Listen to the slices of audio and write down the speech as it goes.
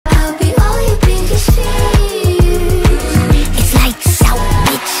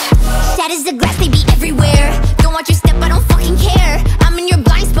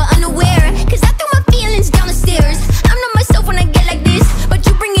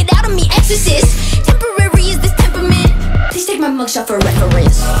mugshot for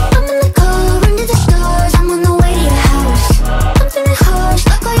reference. I'm in the car, into the stars, I'm on the way to your house. I'm feeling harsh,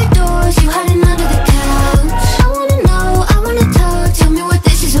 lock all your doors, you hiding under the couch. I wanna know, I wanna talk, tell me what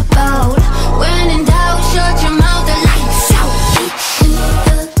this is about. When in doubt, shut your mouth, the lights out. Who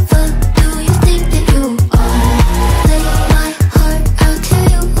the fuck do you think that you are? Play my heart, I'll tear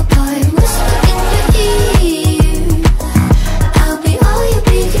you apart. Whisper in your ear, I'll be all your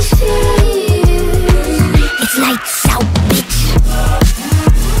biggest fears. It's lights out, bitch.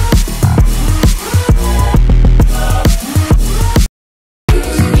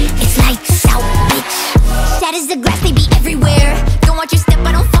 It's lights out, bitch. Sad as the glass, they be everywhere. Don't watch your step,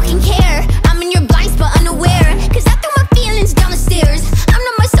 I don't fucking care. I'm in your blind spot, unaware, cause I threw my feelings down the stairs. I'm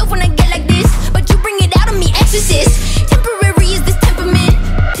not myself when I get like this, but you bring it out of me, exorcist. Temporary is this temperament.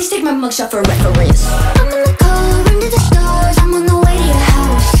 Please take my mugshot for reference. I'm in the car, into the stars, I'm on the way to your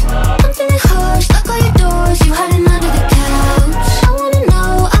house. I'm feeling harsh, lock all your doors, you hiding under the couch. I wanna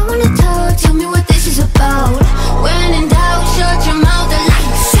know, I wanna talk, tell me what this is about. When in doubt, shut your mouth, the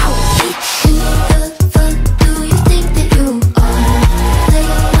lights out. Who the fuck do you think that you are? Play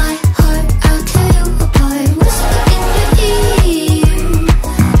my heart, I'll tear you apart. Whisper in your ear,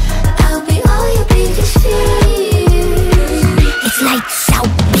 I'll be all your biggest fears. It's lights out,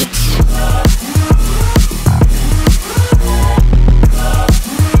 bitch.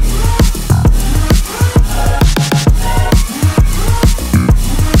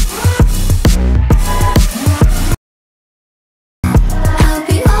 I'll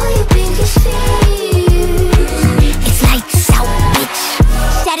be all your biggest fears. It's lights out, bitch.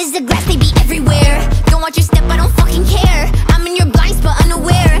 Sad as the glass, they be everywhere. Don't watch your step, I don't fucking care. I'm in your blind spot,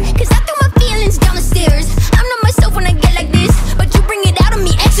 unaware, cause I threw my feelings down the stairs. I'm not myself when I get like this, but you bring it out of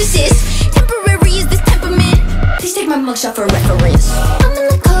me, exorcist. Temporary is this temperament. Please take my mugshot for reference. I'm in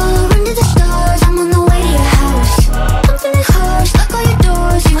the car, into the stars, I'm on the way to your house. I'm feeling harsh, lock all your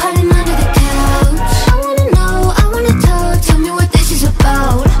doors, you hiding under the couch. I wanna know, I wanna talk, tell me what this is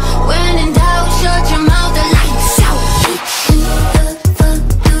about. When in doubt, shut your mouth, the lights out. Who the fuck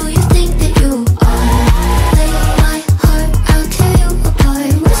do you think that you are? Play my heart, I'll tear you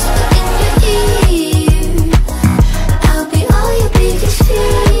apart. Whisper in your ear, I'll be all your biggest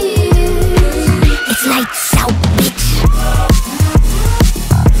fears. It's lights out, bitch.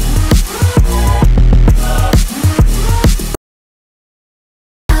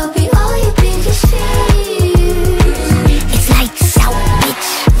 I'll be all your biggest fears. It's lights out, bitch.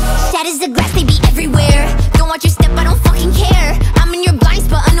 Sad as the glass, they be everywhere. Don't watch your step, I don't fucking care. I'm in your blind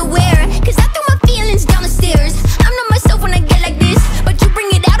spot, unaware, cause I threw my feelings down the stairs. I'm not myself when I get like this, but you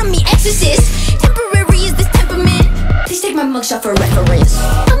bring it out of me, exorcist. Temporary is this temperament. Please take my mugshot for reference.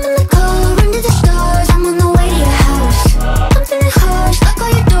 I'm in the car, into the stars, I'm on the way to your house. I'm feeling harsh, lock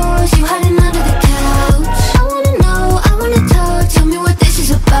all your doors, you hiding under the couch. I wanna know, I wanna talk, tell me what this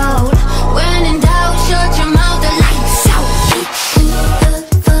is about. When in doubt, shut your mouth, the lights out. Who the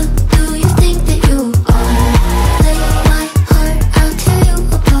fuck do you think that you are? Play my heart, I'll tear you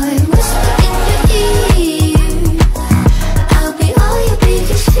apart. Whisper in your ear, I'll be all your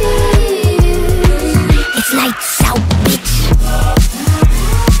biggest fears. It's lights out, bitch.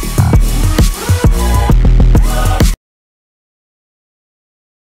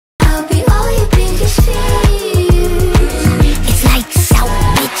 I'll be all your biggest fears. It's lights out,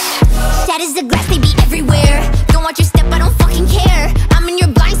 bitch. Sad as the glass, they be everywhere. Don't watch your step, I don't fucking care. I'm in your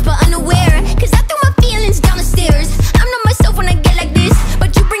blind spot, unaware, cause I threw my feelings down the stairs. I'm not myself when I get like this,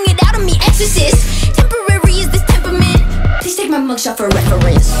 but you bring it out of me, exorcist. Temporary is this temperament. Please take my mugshot for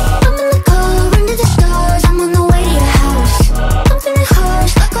reference. I'm in the car, into the stars, I'm on the way to your house. I'm feeling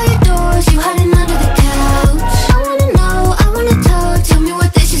harsh, lock all your doors, you hiding under the couch. I wanna know, I wanna talk, tell me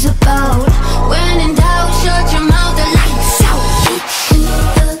what this is about. When in doubt, shut your mouth, the lights out. Who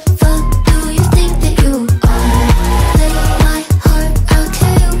the fuck do you think that you are? Play my heart, I'll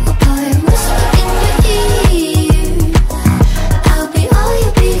tear you apart. Whisper in your ear, I'll be all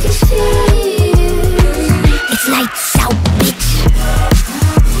your biggest fears. It's lights out, bitch.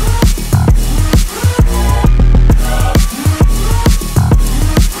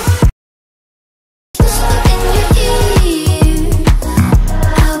 Whisper in your ear,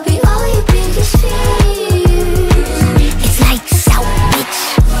 I'll be all your biggest fears. It's lights out, bitch.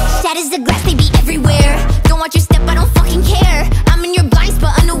 Sad as the glass, they be everywhere. Don't watch your step, I don't fucking care. I'm in your blind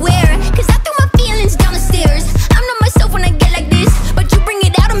spot, unaware, cause I threw my feelings down the stairs. I'm not myself when I get like this, but you bring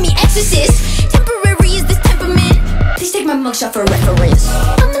it out of me, exorcist. Temporary is this temperament. Please take my mugshot for reference.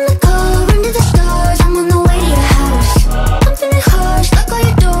 I'm in the car, into the stars, I'm on the way to your house. I'm feeling harsh, lock all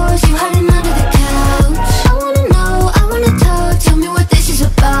your doors, you hiding under the couch. I wanna know, I wanna talk, tell me what this is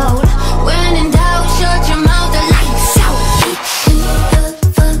about. When in doubt, shut your mouth, the lights out.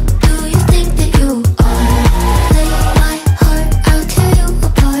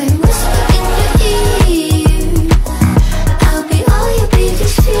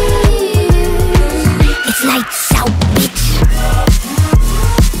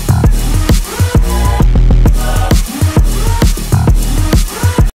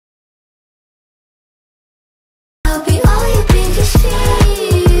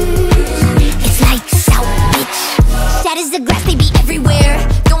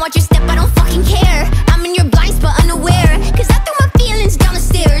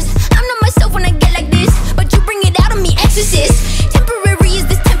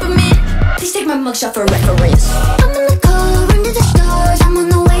 mugshot for reference. I'm in the car, under the stars, I'm on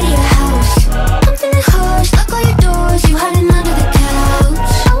the way to your house. I'm feeling harsh, lock all your doors, you hiding under the couch.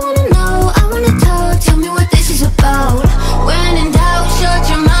 I wanna know, I wanna talk, tell me what this is about. When in doubt, shut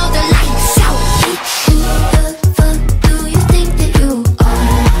your mouth, the lights out. Who the fuck do you think that you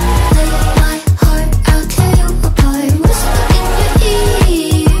are? Play my heart, I'll tear you apart. Whisper in your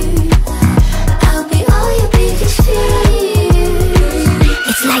ear, I'll be all your biggest fears.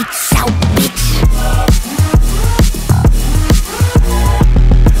 It's lights out, bitch.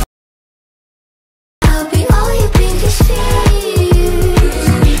 I'll be all your biggest fears.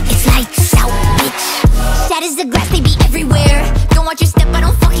 It's lights out, bitch. Sad as the grass, they be everywhere. Don't watch your step, I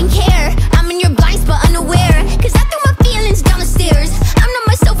don't fucking care. I'm in your blind spot, unaware. Cause I threw my feelings down the stairs. I'm not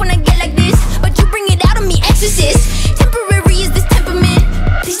myself when I get like this, but you bring it out of me, exorcist. Temporary is this temperament.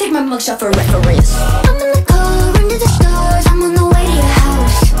 Please take my mugshot for reference. I'm in the car, under the stars, I'm on the way to your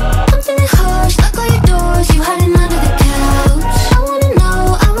house. I'm feeling harsh, lock all your doors, you hiding under the couch. I wanna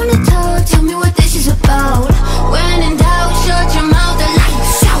know, I wanna talk, tell me what this is about. When in doubt, shut your mouth, the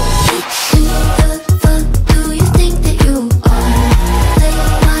lights out. Who the fuck do you think that you are? Play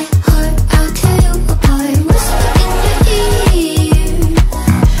my heart, I'll tear you apart. Whisper in your ear,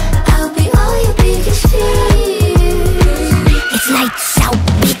 I'll be all your biggest fears. It's lights out,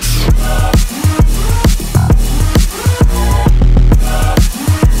 bitch.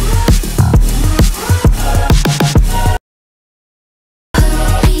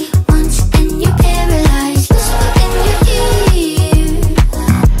 Hurry once and you're paralyzed. Whisper in your ear,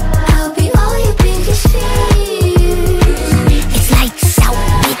 I'll be all your biggest fears. It's lights out,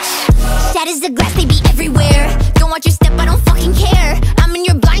 bitch. Sad as the grass, they be everywhere. Don't watch your step, I don't fucking care. I'm in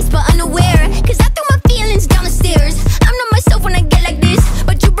your blind spot, unaware. Cause I threw my feelings down the stairs. I'm not myself when I get like this,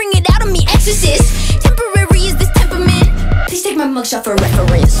 but you bring it out of me, exorcist. Temporary is this temperament. Please take my mugshot for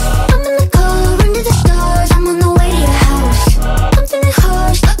reference. I'm in the car, under the stars.